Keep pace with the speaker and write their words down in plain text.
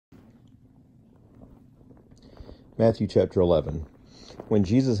Matthew chapter 11. When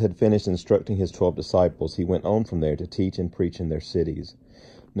Jesus had finished instructing his 12 disciples, he went on from there to teach and preach in their cities.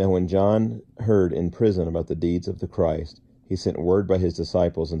 Now when John heard in prison about the deeds of the Christ, he sent word by his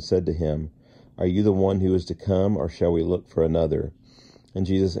disciples and said to him, "Are you the one who is to come, or shall we look for another?" And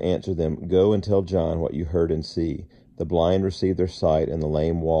Jesus answered them, "Go and tell John what you heard and see. The blind receive their sight, and the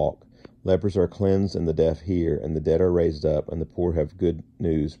lame walk. Lepers are cleansed, and the deaf hear, and the dead are raised up, and the poor have good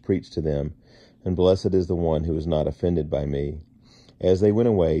news preached to them. And blessed is the one who is not offended by me." As they went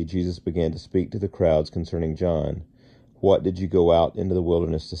away, Jesus began to speak to the crowds concerning John. "What did you go out into the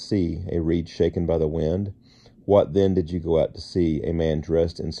wilderness to see? A reed shaken by the wind? What then did you go out to see? A man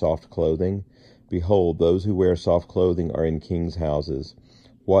dressed in soft clothing? Behold, those who wear soft clothing are in kings' houses.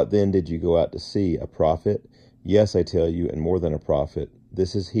 What then did you go out to see? A prophet? Yes, I tell you, and more than a prophet.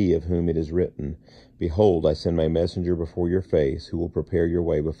 This is he of whom it is written, 'Behold, I send my messenger before your face, who will prepare your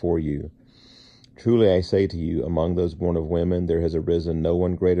way before you.' Truly I say to you, among those born of women there has arisen no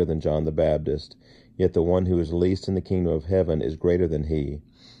one greater than John the Baptist, yet the one who is least in the kingdom of heaven is greater than he.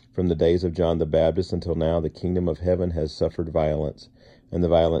 From the days of John the Baptist until now the kingdom of heaven has suffered violence, and the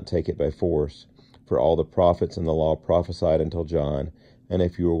violent take it by force. For all the prophets and the law prophesied until John, and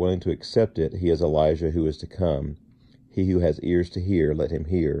if you are willing to accept it, he is Elijah who is to come. He who has ears to hear, let him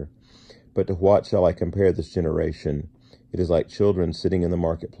hear. But to what shall I compare this generation? It is like children sitting in the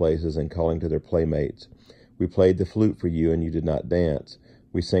marketplaces and calling to their playmates. We played the flute for you, and you did not dance.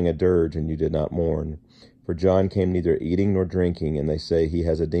 We sang a dirge, and you did not mourn. For John came neither eating nor drinking, and they say he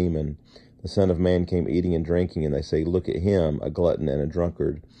has a demon. The Son of Man came eating and drinking, and they say, Look at him, a glutton and a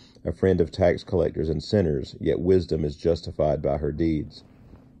drunkard, a friend of tax collectors and sinners, yet wisdom is justified by her deeds."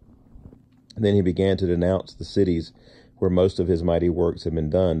 And then he began to denounce the cities where most of his mighty works had been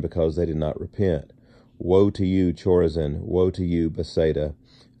done, because they did not repent. "Woe to you, Chorazin! Woe to you, Bethsaida!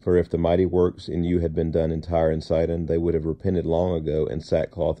 For if the mighty works in you had been done in Tyre and Sidon, they would have repented long ago in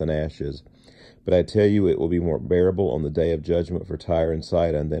sackcloth and ashes. But I tell you, it will be more bearable on the day of judgment for Tyre and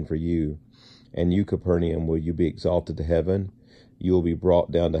Sidon than for you. And you, Capernaum, will you be exalted to heaven? You will be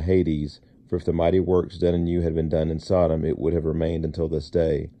brought down to Hades. For if the mighty works done in you had been done in Sodom, it would have remained until this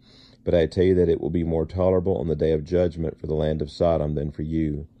day. But I tell you that it will be more tolerable on the day of judgment for the land of Sodom than for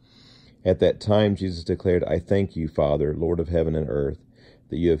you." At that time Jesus declared, "I thank you, Father, Lord of heaven and earth,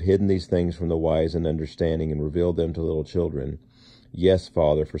 that you have hidden these things from the wise and understanding and revealed them to little children. Yes,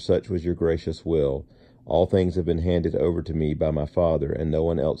 Father, for such was your gracious will. All things have been handed over to me by my Father, and no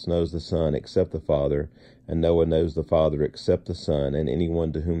one else knows the Son except the Father, and no one knows the Father except the Son, and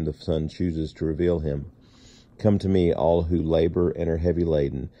anyone to whom the Son chooses to reveal him. Come to me, all who labor and are heavy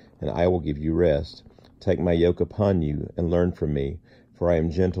laden, and I will give you rest. Take my yoke upon you, and learn from me, for I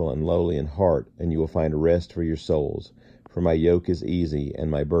am gentle and lowly in heart, and you will find rest for your souls. For my yoke is easy, and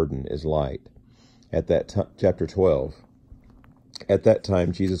my burden is light." Chapter 12. At that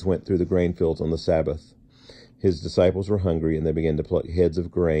time Jesus went through the grain fields on the Sabbath. His disciples were hungry, and they began to pluck heads of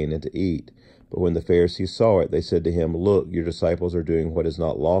grain and to eat. But when the Pharisees saw it, they said to him, "Look, your disciples are doing what is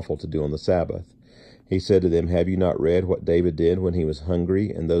not lawful to do on the Sabbath." He said to them, "Have you not read what David did when he was hungry,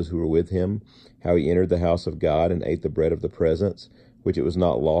 and those who were with him, how he entered the house of God and ate the bread of the presence, which it was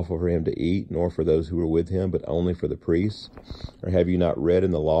not lawful for him to eat, nor for those who were with him, but only for the priests? Or have you not read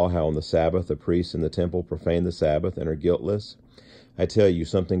in the law how on the Sabbath the priests in the temple profane the Sabbath and are guiltless? I tell you,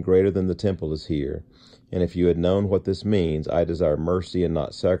 something greater than the temple is here. And if you had known what this means, 'I desire mercy and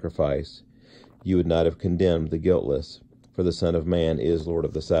not sacrifice,' you would not have condemned the guiltless, for the Son of Man is Lord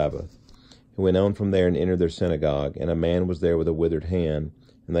of the Sabbath." He went on from there and entered their synagogue, and a man was there with a withered hand.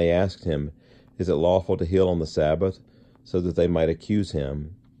 And they asked him, "Is it lawful to heal on the Sabbath?" so that they might accuse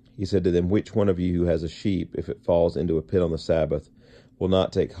him. He said to them, "Which one of you who has a sheep, if it falls into a pit on the Sabbath, will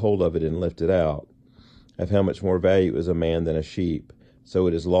not take hold of it and lift it out? Of how much more value is a man than a sheep? So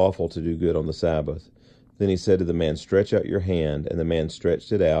it is lawful to do good on the Sabbath." Then he said to the man, "Stretch out your hand." And the man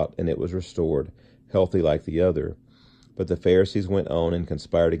stretched it out, and it was restored, healthy like the other. But the Pharisees went on and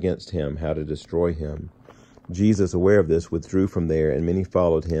conspired against him, how to destroy him. Jesus, aware of this, withdrew from there, and many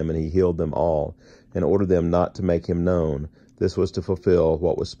followed him, and he healed them all, and ordered them not to make him known. This was to fulfill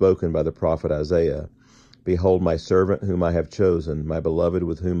what was spoken by the prophet Isaiah. "Behold my servant whom I have chosen, my beloved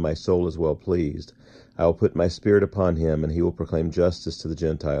with whom my soul is well pleased. I will put my spirit upon him, and he will proclaim justice to the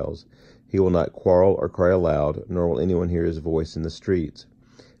Gentiles. He will not quarrel or cry aloud, nor will anyone hear his voice in the streets.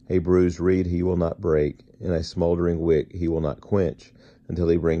 A bruised reed he will not break, and a smoldering wick he will not quench, until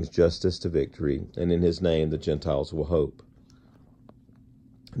he brings justice to victory, and in his name the Gentiles will hope."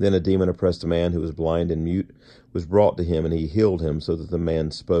 Then a demon-oppressed man who was blind and mute was brought to him, and he healed him, so that the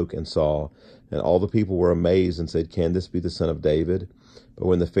man spoke and saw. And all the people were amazed and said, "Can this be the son of David?" But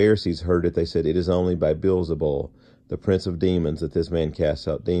when the Pharisees heard it, they said, "It is only by Beelzebul, the prince of demons, that this man casts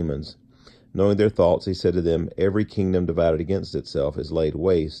out demons." Knowing their thoughts, he said to them, "Every kingdom divided against itself is laid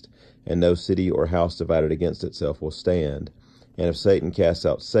waste, and no city or house divided against itself will stand. And if Satan casts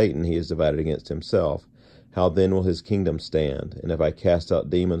out Satan, he is divided against himself. How then will his kingdom stand? And if I cast out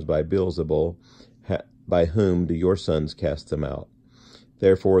demons by Beelzebul, by whom do your sons cast them out?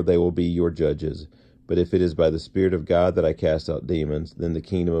 Therefore they will be your judges. But if it is by the Spirit of God that I cast out demons, then the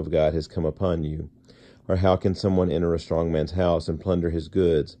kingdom of God has come upon you. Or how can someone enter a strong man's house and plunder his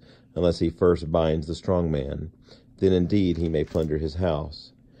goods, unless he first binds the strong man? Then indeed he may plunder his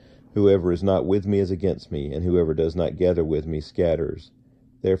house. Whoever is not with me is against me, and whoever does not gather with me scatters.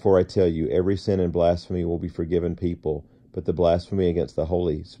 Therefore I tell you, every sin and blasphemy will be forgiven people, but the blasphemy against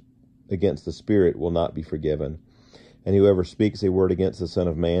the Spirit will not be forgiven. And whoever speaks a word against the Son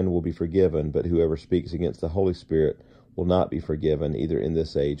of Man will be forgiven, but whoever speaks against the Holy Spirit will not be forgiven, either in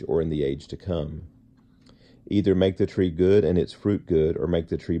this age or in the age to come. Either make the tree good and its fruit good, or make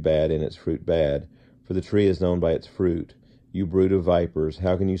the tree bad and its fruit bad, for the tree is known by its fruit. You brood of vipers,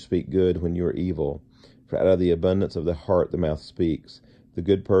 how can you speak good when you are evil? For out of the abundance of the heart the mouth speaks. The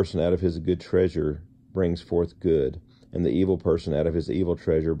good person out of his good treasure brings forth good, and the evil person out of his evil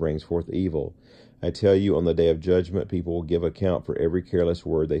treasure brings forth evil. I tell you, on the day of judgment people will give account for every careless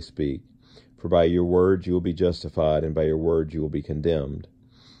word they speak. For by your words you will be justified, and by your words you will be condemned.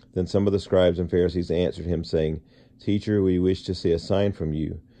 Then some of the scribes and Pharisees answered him, saying, Teacher, we wish to see a sign from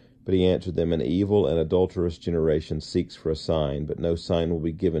you. But he answered them, An evil and adulterous generation seeks for a sign, but no sign will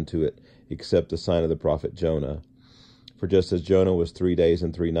be given to it, except the sign of the prophet Jonah. For just as Jonah was 3 days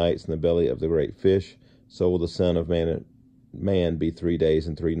and 3 nights in the belly of the great fish, so will the Son of Man be 3 days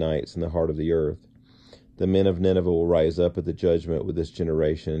and 3 nights in the heart of the earth. The men of Nineveh will rise up at the judgment with this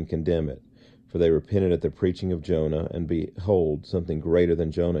generation and condemn it. For they repented at the preaching of Jonah, and behold, something greater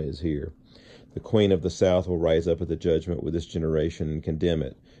than Jonah is here. The queen of the south will rise up at the judgment with this generation and condemn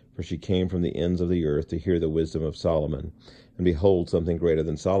it. For she came from the ends of the earth to hear the wisdom of Solomon. And behold, something greater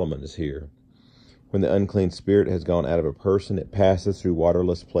than Solomon is here. When the unclean spirit has gone out of a person, it passes through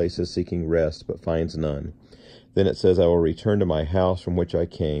waterless places seeking rest, but finds none. Then it says, I will return to my house from which I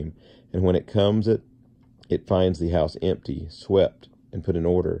came. And when it comes, it finds the house empty, swept, and put in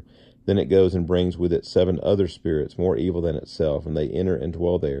order. Then it goes and brings with it 7 other spirits more evil than itself, and they enter and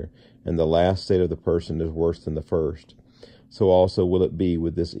dwell there. And the last state of the person is worse than the first. So also will it be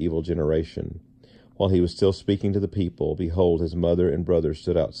with this evil generation. While he was still speaking to the people, behold, his mother and brothers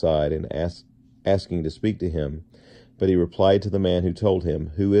stood outside and asking to speak to him. But he replied to the man who told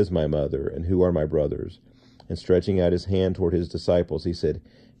him, Who is my mother, and who are my brothers? And stretching out his hand toward his disciples, he said,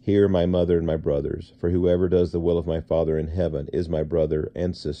 Here are my mother and my brothers, for whoever does the will of my Father in heaven is my brother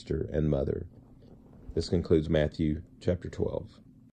and sister and mother. This concludes Matthew chapter 12.